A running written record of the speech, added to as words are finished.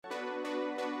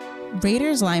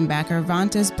Raiders linebacker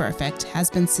Vontaze Burfict has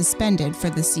been suspended for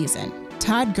the season.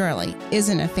 Todd Gurley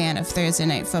isn't a fan of Thursday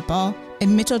Night Football,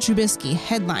 and Mitchell Trubisky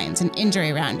headlines an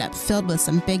injury roundup filled with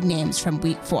some big names from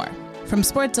Week 4. From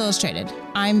Sports Illustrated,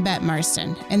 I'm Bette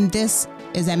Marston, and this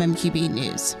is MMQB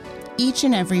News. Each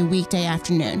and every weekday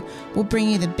afternoon, we'll bring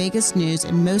you the biggest news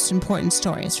and most important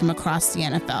stories from across the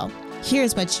NFL.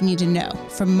 Here's what you need to know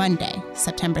for Monday,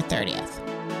 September 30th.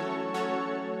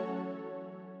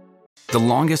 The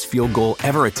longest field goal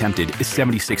ever attempted is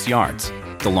 76 yards.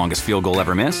 The longest field goal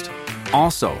ever missed?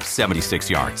 Also 76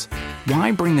 yards.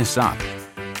 Why bring this up?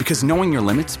 Because knowing your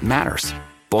limits matters,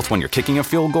 both when you're kicking a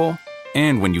field goal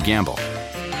and when you gamble.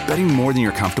 Betting more than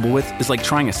you're comfortable with is like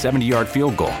trying a 70-yard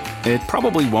field goal. It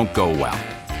probably won't go well.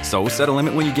 So set a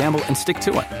limit when you gamble and stick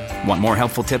to it. Want more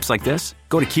helpful tips like this?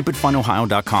 Go to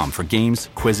keepitfunohio.com for games,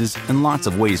 quizzes, and lots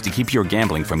of ways to keep your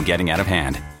gambling from getting out of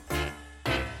hand.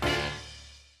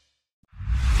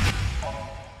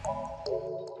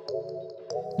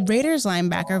 Raiders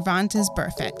linebacker Vontaze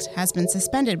Burfict has been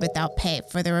suspended without pay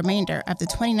for the remainder of the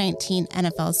 2019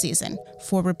 NFL season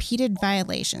for repeated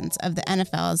violations of the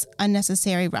NFL's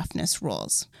unnecessary roughness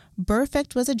rules.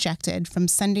 Burfict was ejected from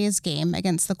Sunday's game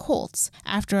against the Colts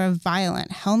after a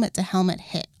violent helmet-to-helmet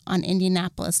hit on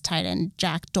Indianapolis tight end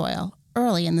Jack Doyle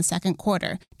early in the second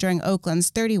quarter during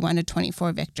Oakland's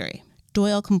 31-24 victory.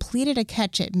 Doyle completed a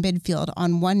catch at midfield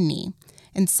on one knee,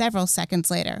 and several seconds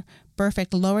later,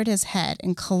 Burfict lowered his head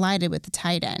and collided with the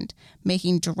tight end,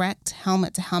 making direct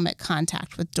helmet-to-helmet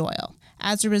contact with Doyle.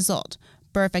 As a result,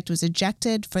 Burfict was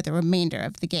ejected for the remainder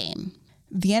of the game.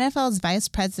 The NFL's Vice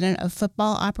President of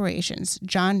Football Operations,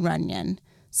 Jon Runyan,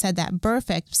 said that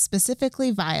Burfict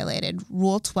specifically violated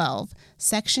Rule 12,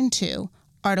 Section 2,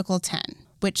 Article 10,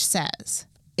 which says,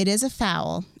 "It is a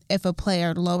foul if a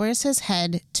player lowers his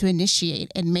head to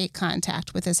initiate and make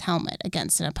contact with his helmet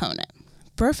against an opponent."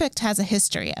 Burfict has a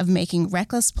history of making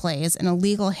reckless plays and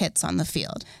illegal hits on the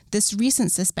field. This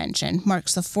recent suspension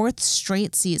marks the fourth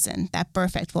straight season that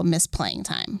Burfict will miss playing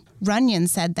time. Runyan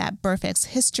said that Burfict's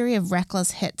history of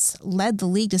reckless hits led the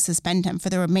league to suspend him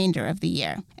for the remainder of the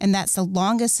year, and that's the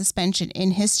longest suspension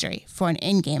in history for an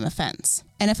in-game offense.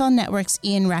 NFL Network's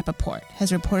Ian Rappaport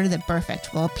has reported that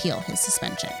Burfict will appeal his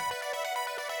suspension.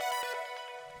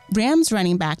 Rams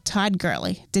running back Todd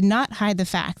Gurley did not hide the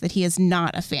fact that he is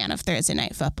not a fan of Thursday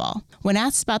Night Football. When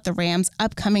asked about the Rams'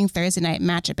 upcoming Thursday night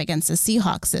matchup against the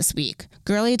Seahawks this week,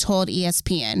 Gurley told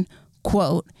ESPN,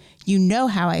 quote, "You know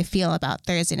how I feel about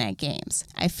Thursday night games.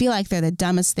 I feel like they're the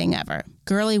dumbest thing ever."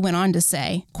 Gurley went on to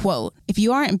say, quote, "If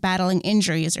you aren't battling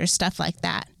injuries or stuff like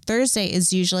that, Thursday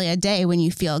is usually a day when you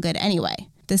feel good anyway.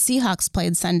 The Seahawks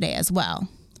played Sunday as well.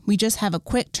 We just have a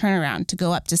quick turnaround to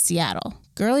go up to Seattle."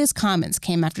 Gurley's comments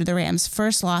came after the Rams'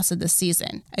 first loss of the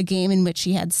season, a game in which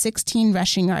he had 16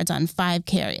 rushing yards on 5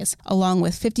 carries, along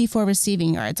with 54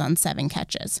 receiving yards on 7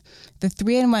 catches. The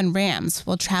 3-1 Rams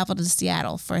will travel to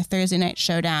Seattle for a Thursday night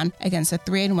showdown against the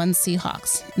 3-1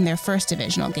 Seahawks in their first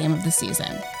divisional game of the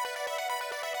season.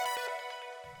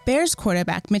 Bears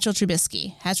quarterback Mitchell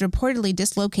Trubisky has reportedly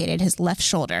dislocated his left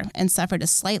shoulder and suffered a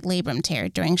slight labrum tear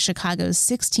during Chicago's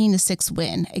 16-6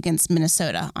 win against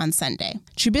Minnesota on Sunday.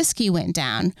 Trubisky went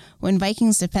down when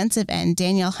Vikings defensive end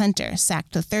Danielle Hunter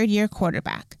sacked the third-year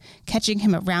quarterback, catching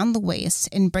him around the waist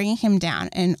and bringing him down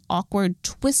in an awkward,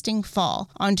 twisting fall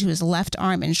onto his left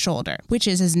arm and shoulder, which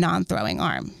is his non-throwing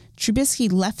arm.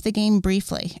 Trubisky left the game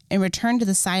briefly and returned to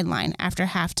the sideline after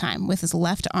halftime with his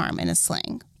left arm in a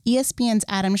sling. ESPN's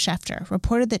Adam Schefter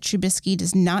reported that Trubisky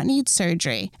does not need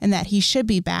surgery and that he should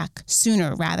be back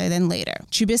sooner rather than later.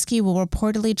 Trubisky will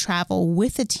reportedly travel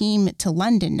with the team to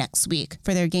London next week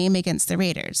for their game against the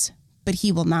Raiders, but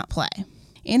he will not play.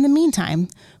 In the meantime,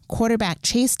 quarterback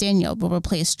Chase Daniel will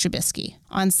replace Trubisky.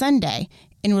 On Sunday,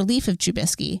 in relief of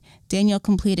Trubisky, Daniel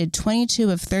completed 22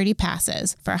 of 30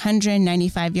 passes for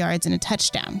 195 yards and a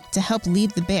touchdown to help lead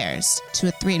the Bears to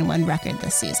a 3-1 record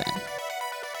this season.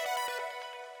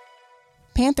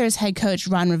 Panthers head coach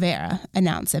Ron Rivera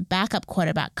announced that backup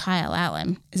quarterback Kyle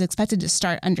Allen is expected to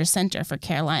start under center for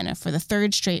Carolina for the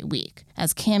third straight week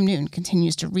as Cam Newton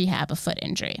continues to rehab a foot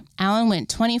injury. Allen went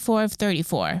 24 of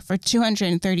 34 for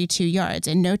 232 yards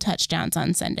and no touchdowns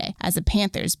on Sunday as the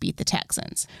Panthers beat the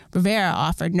Texans. Rivera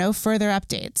offered no further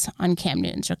updates on Cam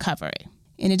Newton's recovery.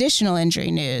 In additional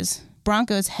injury news,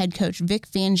 Broncos head coach Vic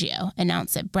Fangio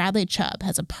announced that Bradley Chubb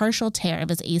has a partial tear of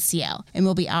his ACL and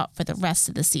will be out for the rest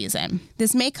of the season.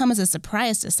 This may come as a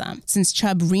surprise to some, since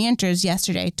Chubb re-enters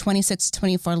yesterday's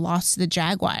 26-24 loss to the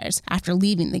Jaguars after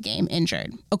leaving the game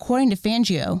injured. According to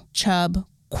Fangio, Chubb,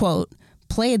 quote,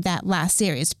 played that last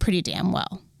series pretty damn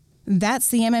well. That's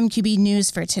the MMQB news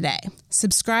for today.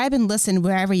 Subscribe and listen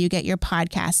wherever you get your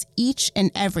podcasts each and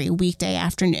every weekday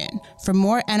afternoon. For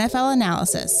more NFL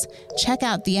analysis, check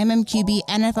out the MMQB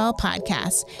NFL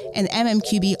podcast and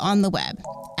MMQB on the web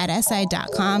at si.com/NFL.